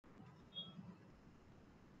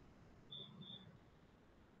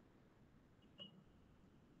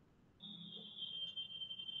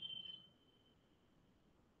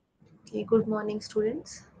Okay, good morning,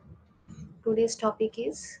 students. Today's topic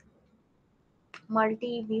is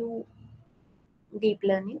multi-view deep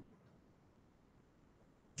learning.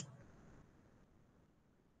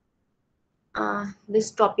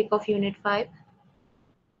 This topic of Unit 5.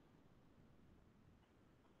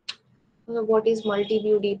 What is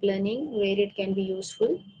multi-view deep learning? Where it can be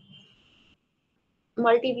useful?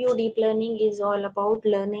 Multi-view deep learning is all about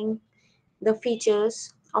learning the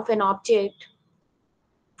features of an object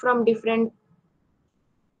from different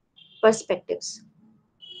perspectives.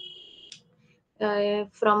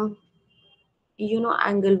 From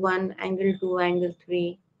angle 1, angle 2, angle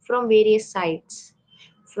 3, from various sides,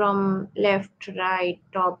 from left, right,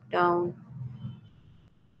 top, down.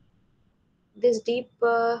 This deep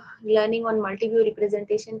learning on multi-view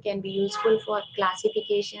representation can be useful for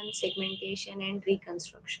classification, segmentation, and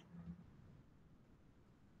reconstruction.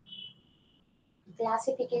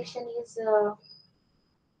 Classification is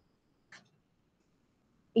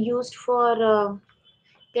used for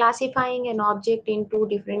classifying an object into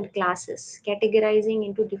different classes, categorizing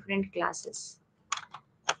into different classes.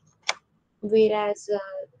 Whereas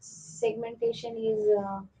segmentation is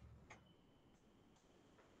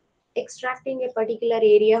extracting a particular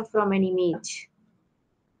area from an image.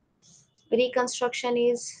 Reconstruction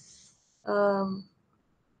is um,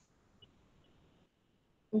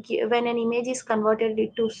 when an image is converted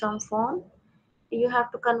into some form, you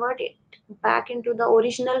have to convert it back into the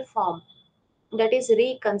original form. That is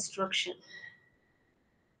reconstruction.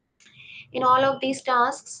 In all of these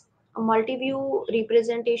tasks, a multi-view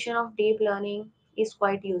representation of deep learning is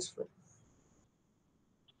quite useful.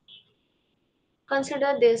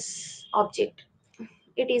 Consider this object.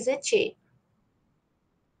 It is a chair.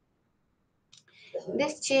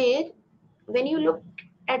 This chair, when you look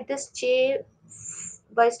at this chair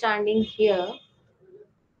by standing here,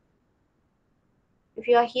 if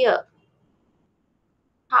you are here,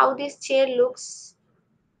 how this chair looks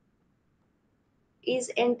is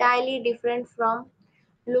entirely different from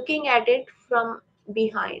looking at it from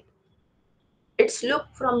behind. Its look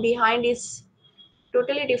from behind is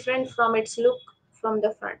totally different from its look from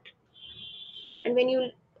the front. And when you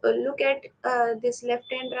look at this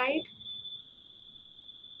left and right,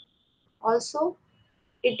 also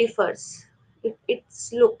it differs.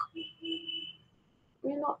 Its look,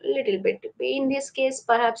 little bit. In this case,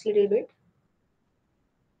 perhaps little bit.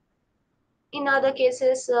 In other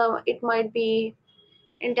cases, it might be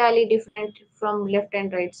entirely different from left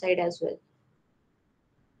and right side as well.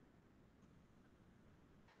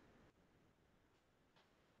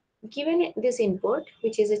 Given this input,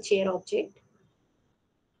 which is a chair object,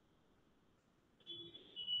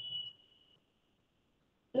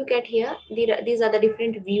 look at here. These are the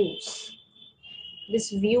different views. This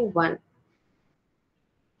view 1.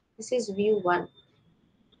 This is view 1.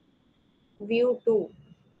 View 2.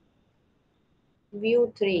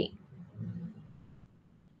 View 3.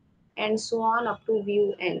 And so on up to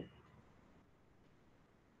view n.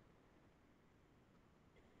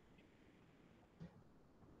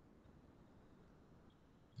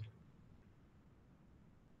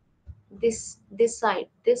 This side,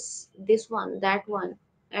 this one, that one,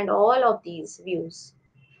 and all of these views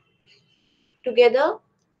together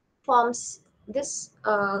forms this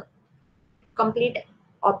complete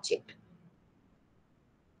object.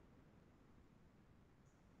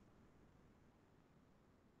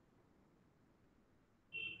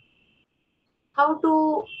 How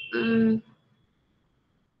to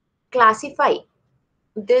classify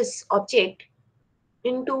this object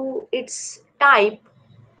into its type,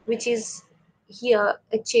 which is here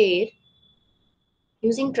a chair,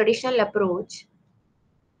 using traditional approach,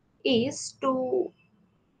 is to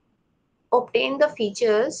obtain the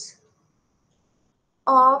features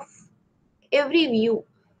of every view.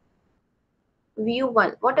 View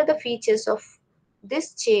 1, what are the features of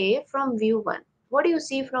this chair from view 1? What do you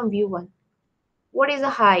see from view 1? What is the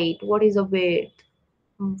height? What is the width?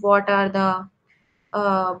 What are the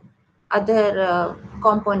uh, other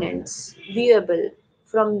components viewable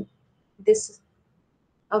from this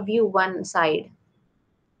view 1 side?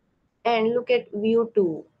 And look at view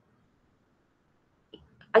 2.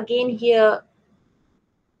 Again here,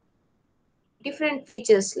 different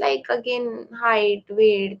features like again height,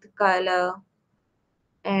 width, color,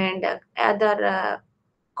 and other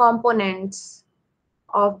components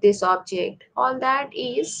of this object. All that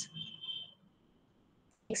is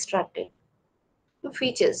extracted.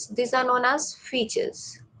 Features, these are known as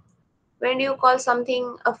features. When you call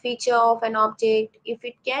something a feature of an object, if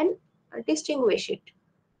it can distinguish it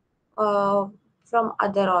uh, from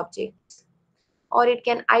other objects, or it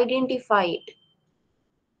can identify it.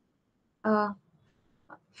 uh,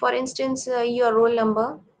 For instance, your roll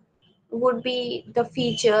number would be the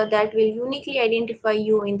feature that will uniquely identify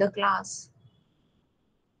you in the class.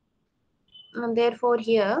 And therefore,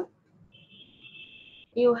 here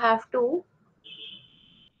you have to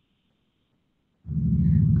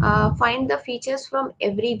find the features from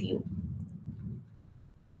every view.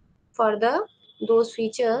 Further, those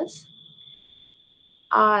features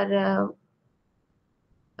are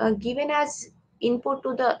given as input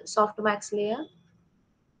to the softmax layer.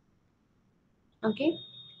 Okay,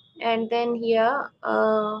 and then here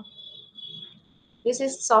this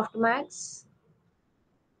is softmax,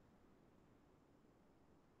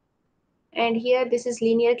 and here this is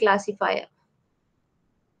linear classifier.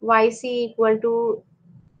 YC equal to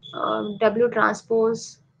W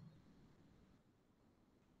transpose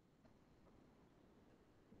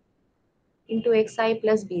into XI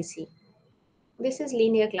plus BC. This is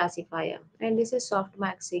linear classifier, and this is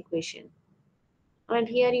softmax equation. And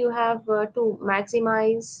here you have to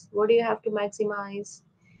maximize. What do you have to maximize?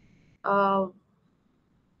 Uh,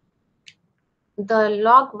 the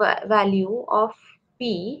log value of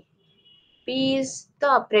P. P is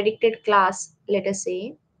the predicted class, let us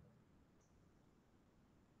say,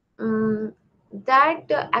 um, that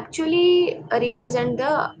actually represent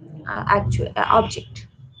the actual object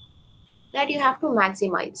that you have to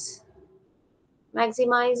maximize.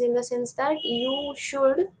 Maximize in the sense that you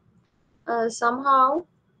should somehow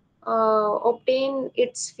obtain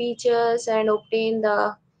its features and obtain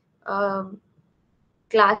the um,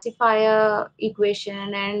 classifier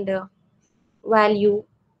equation and value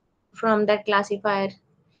from that classifier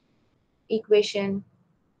equation,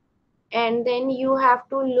 and then you have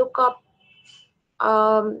to look up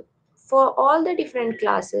for all the different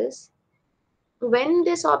classes when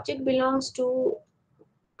this object belongs to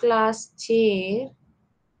class chair.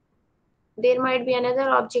 There might be another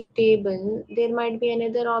object table, there might be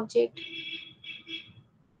another object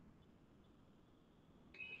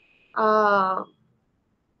uh,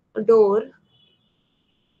 door.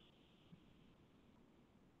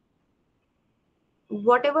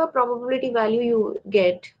 Whatever probability value you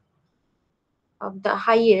get of the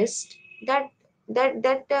highest, that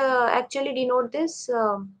actually denote this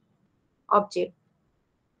object.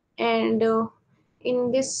 And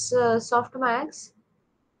in this uh, softmax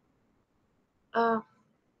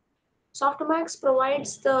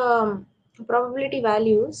provides the probability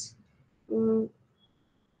values um,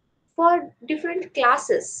 for different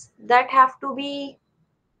classes that have to be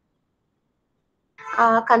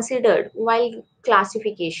considered while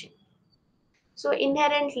classification. So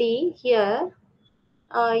inherently here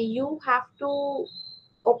you have to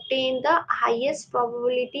obtain the highest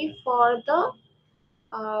probability for the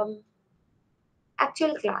um,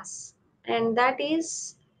 actual class, and that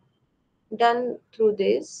is done through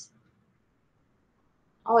this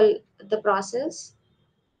all the process.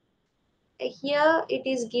 Here it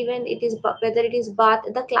is given, it is whether it is bath,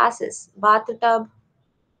 the classes bathtub,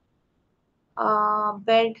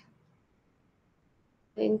 bed,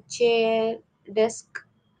 then chair, desk,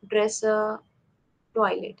 dresser,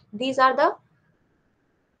 toilet. These are the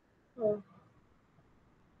uh,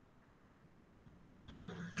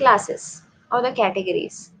 classes or the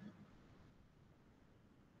categories,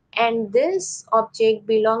 and this object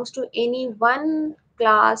belongs to any one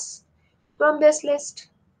class from this list.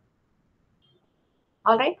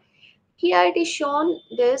 All right, here it is shown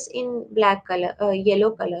this in black color,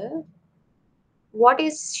 yellow color. What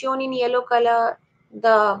is shown in yellow color?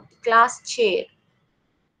 The class chair.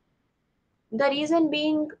 The reason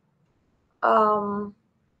being, um,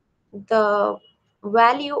 the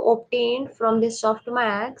value obtained from this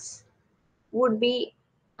softmax would be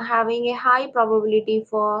having a high probability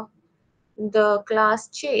for the class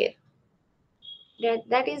chair.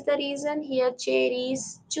 That is the reason here chair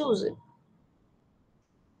is chosen.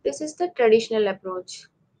 This is the traditional approach.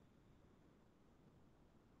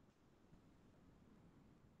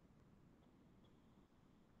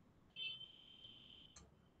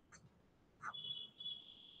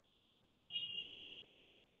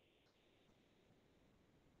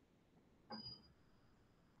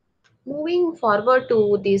 Moving forward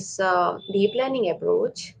to this deep learning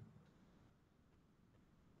approach,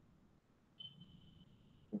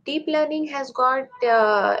 deep learning has got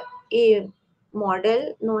a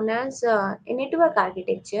model known as a network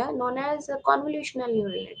architecture known as a convolutional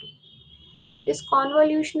neural network. This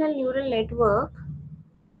convolutional neural network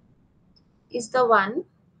is the one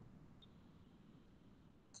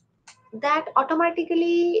that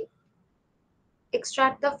automatically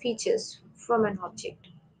extract the features from an object.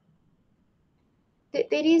 There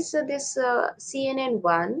is this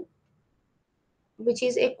CNN1 which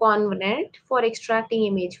is a convolute for extracting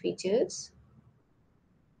image features.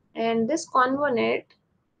 And this convolute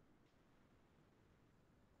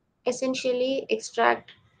essentially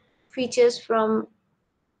extract features from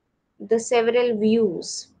the several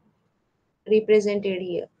views represented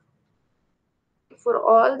here. For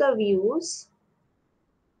all the views,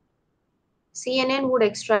 CNN would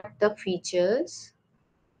extract the features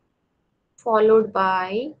followed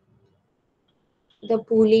by the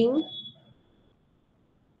pooling.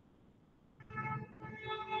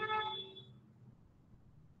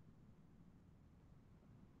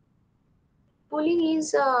 Pooling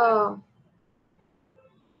is an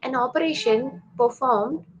operation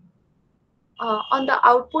performed on the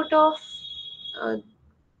output of uh,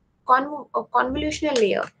 a convolutional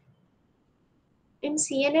layer. In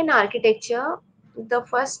CNN architecture, the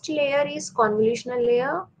first layer is convolutional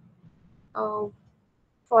layer, uh,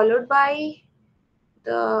 followed by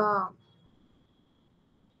the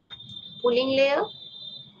pooling layer.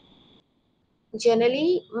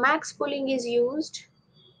 Generally, max pooling is used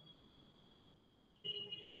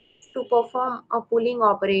to perform a pooling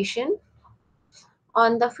operation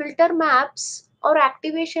on the filter maps or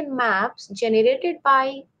activation maps generated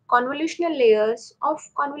by convolutional layers of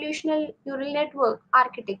convolutional neural network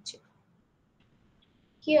architecture.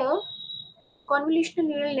 Here, convolutional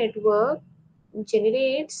neural network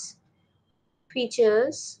generates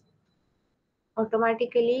features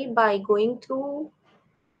automatically by going through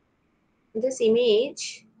this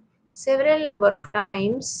image several number of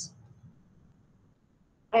times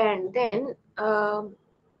and then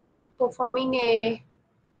performing a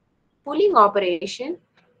pooling operation.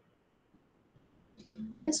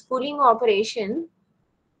 This pooling operation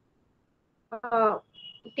uh,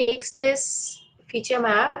 takes this feature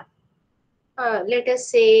map, let us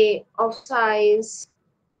say of size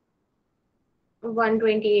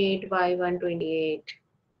 128 by 128,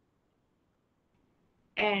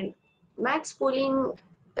 and max pooling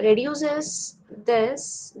reduces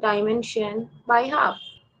this dimension by half.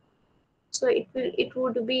 So it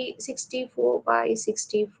would be 64 by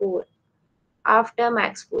 64 after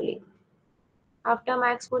max pooling. After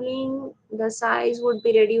max pooling, the size would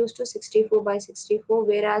be reduced to 64 by 64,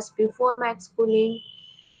 whereas before max pooling,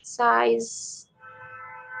 size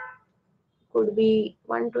could be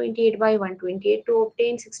 128 by 128. To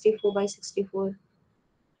obtain 64 by 64,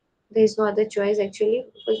 there is no other choice actually.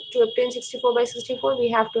 Because to obtain 64 by 64, we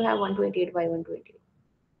have to have 128 by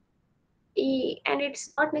 128. And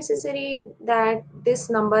it's not necessary that this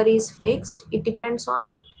number is fixed. It depends on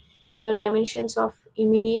the dimensions of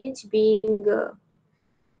image being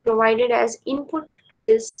provided as input to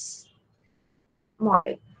this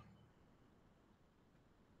model.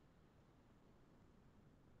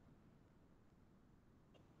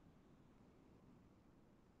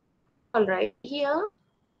 All right, here,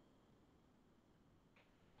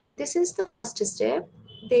 this is the first step.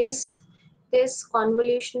 This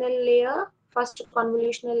convolutional layer, first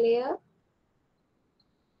convolutional layer,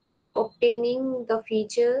 obtaining the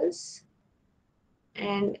features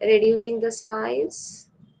and reducing the size,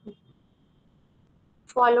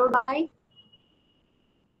 followed by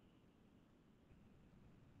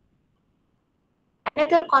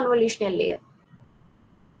another convolutional layer.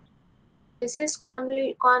 This is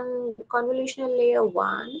convolutional layer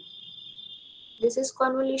 1. This is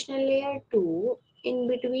convolutional layer 2. In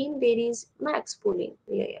between, there is max pooling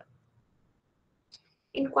layer.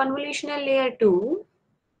 In convolutional layer 2,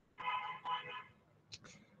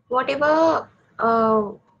 whatever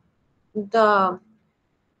the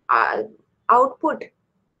uh, output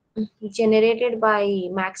generated by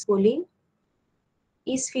max pooling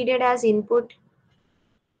is fed as input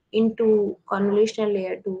into convolutional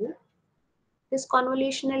layer 2. This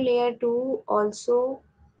convolutional layer 2 also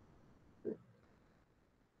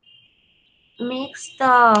makes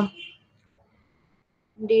the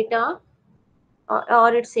data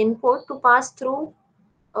or its input to pass through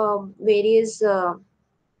various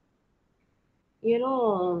you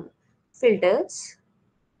know filters,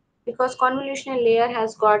 because convolutional layer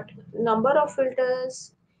has got number of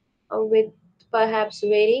filters with perhaps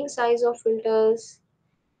varying size of filters.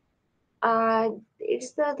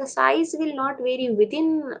 It's the size will not vary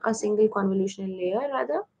within a single convolutional layer,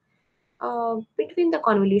 rather between the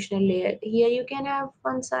convolutional layer. Here you can have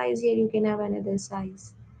one size, here you can have another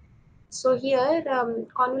size. So here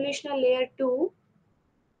convolutional layer 2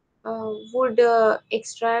 would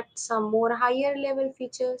extract some more higher level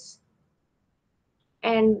features.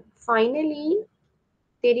 And finally,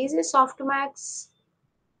 there is a softmax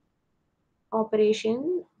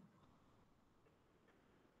operation.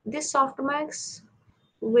 This softmax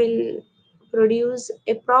will produce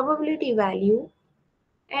a probability value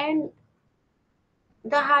and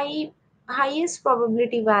the highest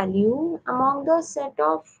probability value among the set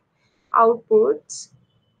of outputs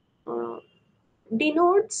uh,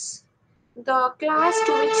 denotes the class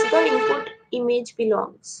to which the input image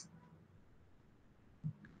belongs.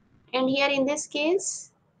 And here in this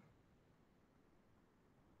case,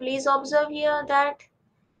 please observe here that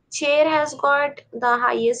chair has got the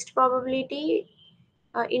highest probability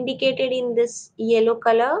indicated in this yellow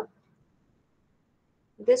color.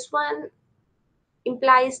 This one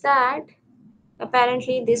implies that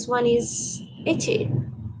apparently this one is a chair.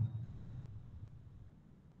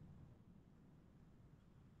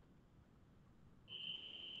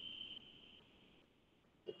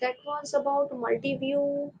 That was about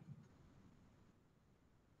multi-view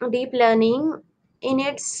deep learning in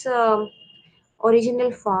its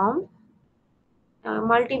original form.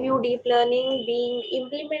 Multi-view deep learning being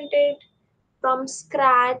implemented from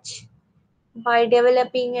scratch by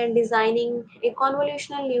developing and designing a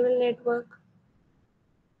convolutional neural network.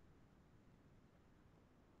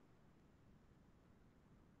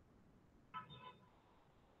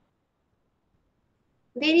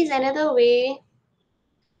 There is another way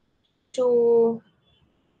to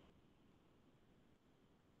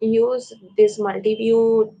use this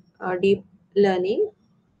multi-view deep learning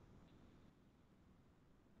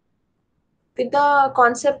with the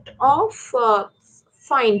concept of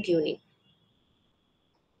fine tuning.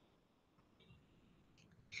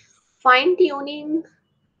 Fine tuning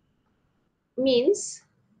means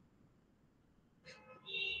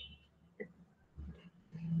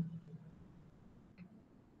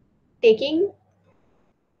taking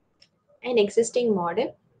an existing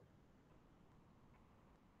model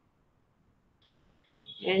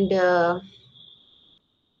and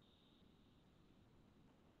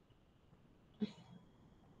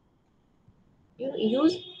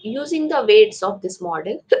using the weights of this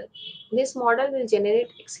model. This model will generate,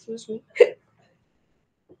 excuse me,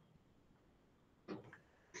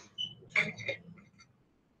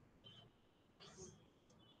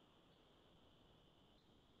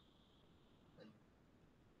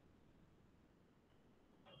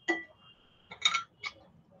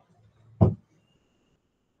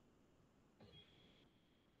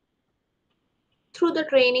 through the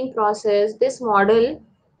training process, this model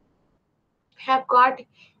have got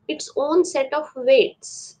its own set of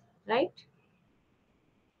weights, right?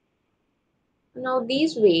 Now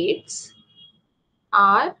these weights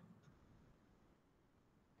are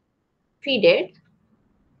feeded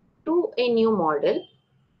to a new model,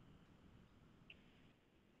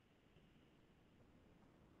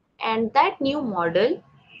 and that new model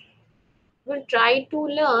will try to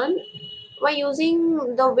learn by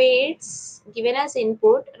using the weights given as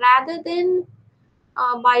input rather than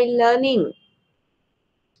by learning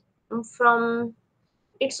from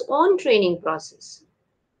its own training process.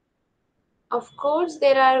 Of course,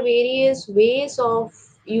 there are various ways of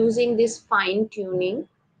using this fine tuning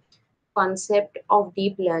concept of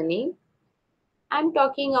deep learning. I'm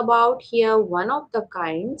talking about here one of the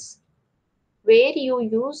kinds where you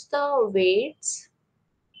use the weights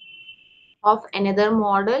of another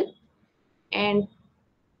model and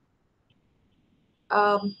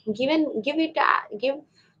give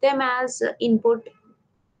them as input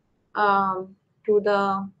to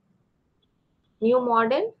the new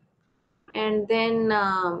model, and then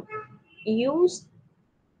use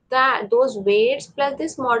that those weights plus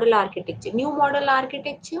this model architecture, new model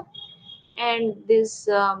architecture, and this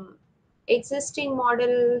existing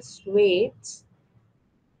model's weights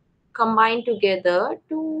combined together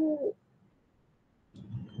to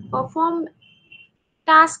perform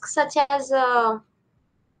tasks such as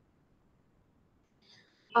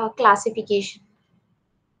classification.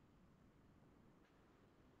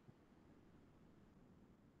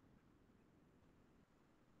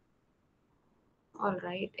 All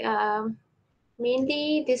right.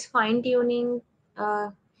 Mainly, this fine tuning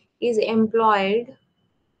is employed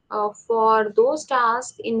for those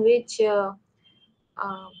tasks in which uh,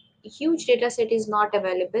 huge data set is not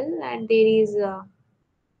available and there is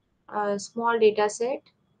a small data set.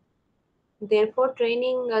 Therefore,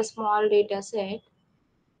 training a small data set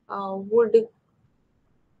would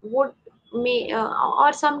may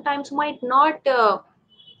or sometimes might not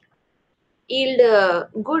yield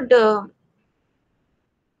good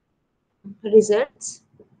results,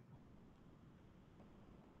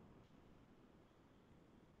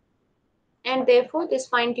 and therefore this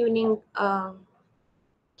fine tuning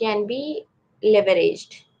can be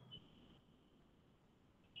leveraged.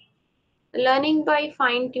 Learning by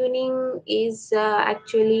fine tuning is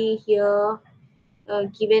actually here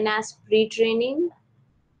given as pre training,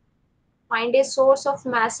 Find a source of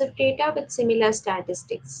massive data with similar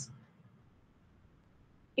statistics.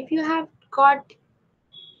 If you have got,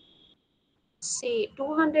 say,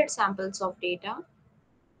 200 samples of data,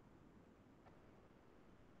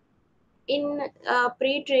 in a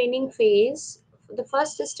pre-training phase, the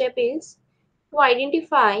first step is to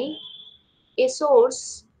identify a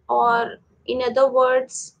source, or in other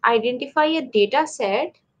words, identify a data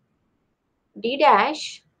set D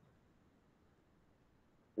dash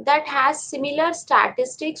that has similar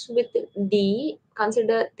statistics with D,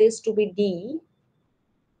 consider this to be D,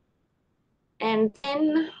 and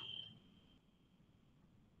then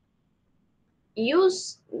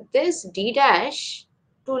use this D dash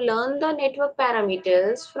to learn the network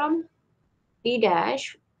parameters from D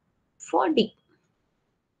dash for D.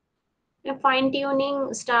 Fine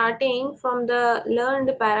tuning starting from the learned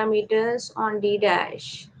parameters on D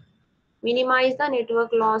dash. Minimize the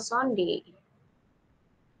network loss on D.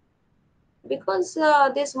 Because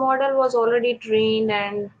this model was already trained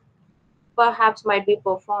and perhaps might be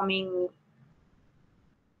performing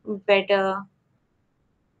better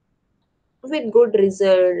with good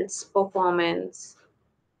results, performance.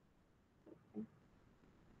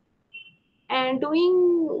 And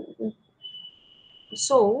doing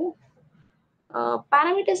so,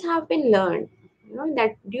 parameters have been learned. You know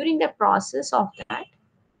that during the process of that,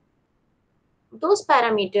 those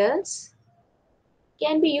parameters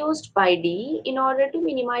can be used by D in order to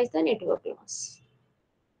minimize the network loss.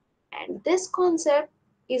 And this concept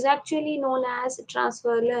is actually known as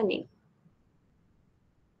transfer learning.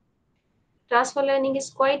 Transfer learning is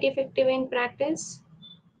quite effective in practice.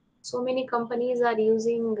 So many companies are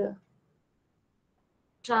using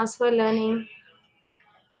transfer learning.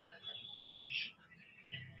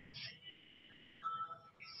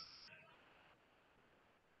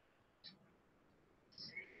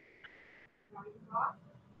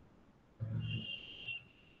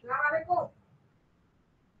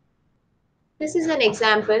 This is an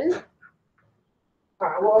example.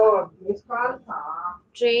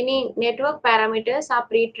 Training network parameters are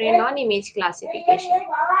pre-trained on image classification.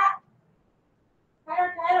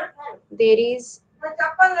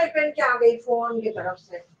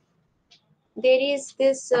 There is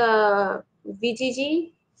this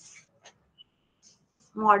VGG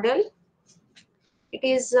model. It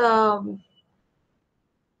is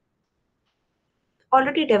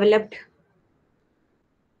already developed,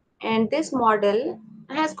 and this model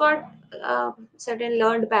has got certain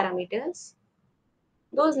learned parameters.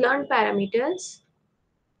 Those learned parameters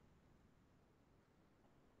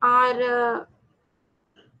are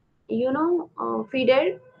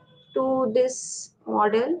fed to this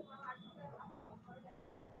model.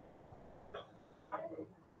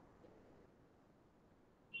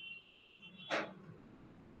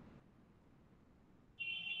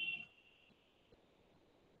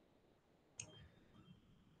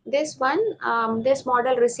 This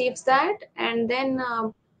model receives that and then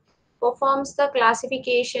performs the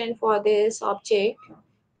classification for this object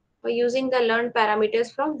by using the learned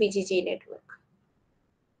parameters from VGG network.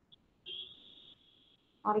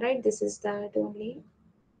 All right, this is that only.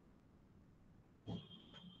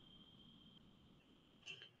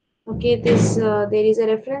 Okay, there is a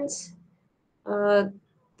reference uh,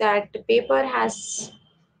 that paper has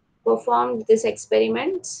performed this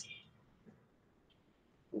experiments.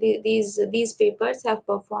 These papers have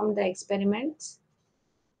performed the experiments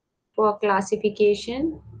for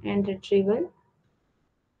classification and retrieval.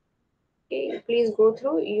 Okay, please go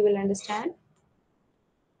through, you will understand.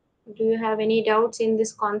 Do you have any doubts in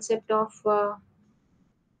this concept of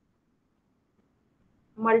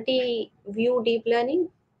multi-view deep learning?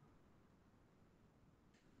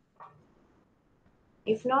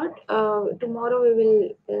 If not, tomorrow we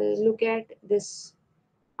will look at this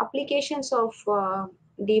applications of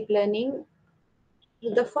deep learning.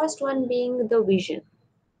 The first one being the vision.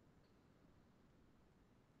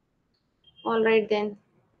 All right then,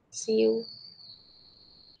 see you.